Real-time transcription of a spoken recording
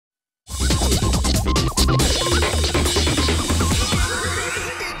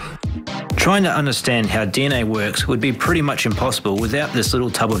Trying to understand how DNA works would be pretty much impossible without this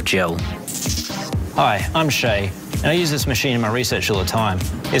little tub of gel. Hi, I'm Shay, and I use this machine in my research all the time.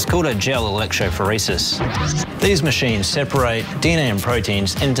 It's called a gel electrophoresis. These machines separate DNA and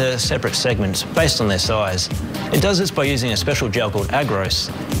proteins into separate segments based on their size. It does this by using a special gel called agarose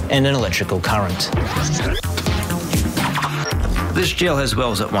and an electrical current. This gel has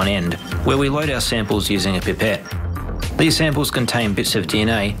wells at one end, where we load our samples using a pipette. These samples contain bits of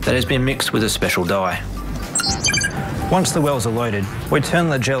DNA that has been mixed with a special dye. Once the wells are loaded, we turn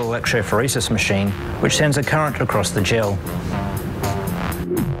the gel electrophoresis machine, which sends a current across the gel.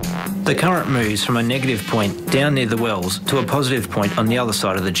 The current moves from a negative point down near the wells to a positive point on the other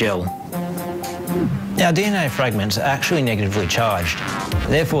side of the gel. Now, DNA fragments are actually negatively charged.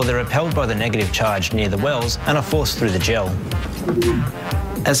 Therefore, they're repelled by the negative charge near the wells and are forced through the gel.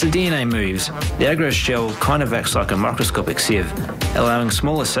 As the DNA moves, the agarose gel kind of acts like a microscopic sieve, allowing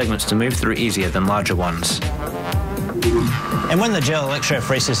smaller segments to move through easier than larger ones. And when the gel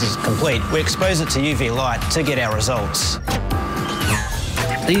electrophoresis is complete, we expose it to UV light to get our results.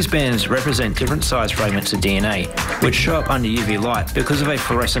 These bands represent different size fragments of DNA, which show up under UV light because of a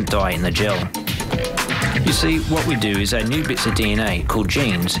fluorescent dye in the gel. You see, what we do is add new bits of DNA, called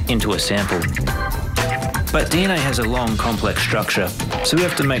genes, into a sample. But DNA has a long, complex structure, so we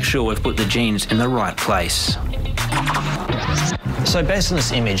have to make sure we've put the genes in the right place. So based on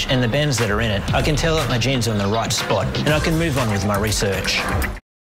this image and the bands that are in it, I can tell that my genes are in the right spot, and I can move on with my research.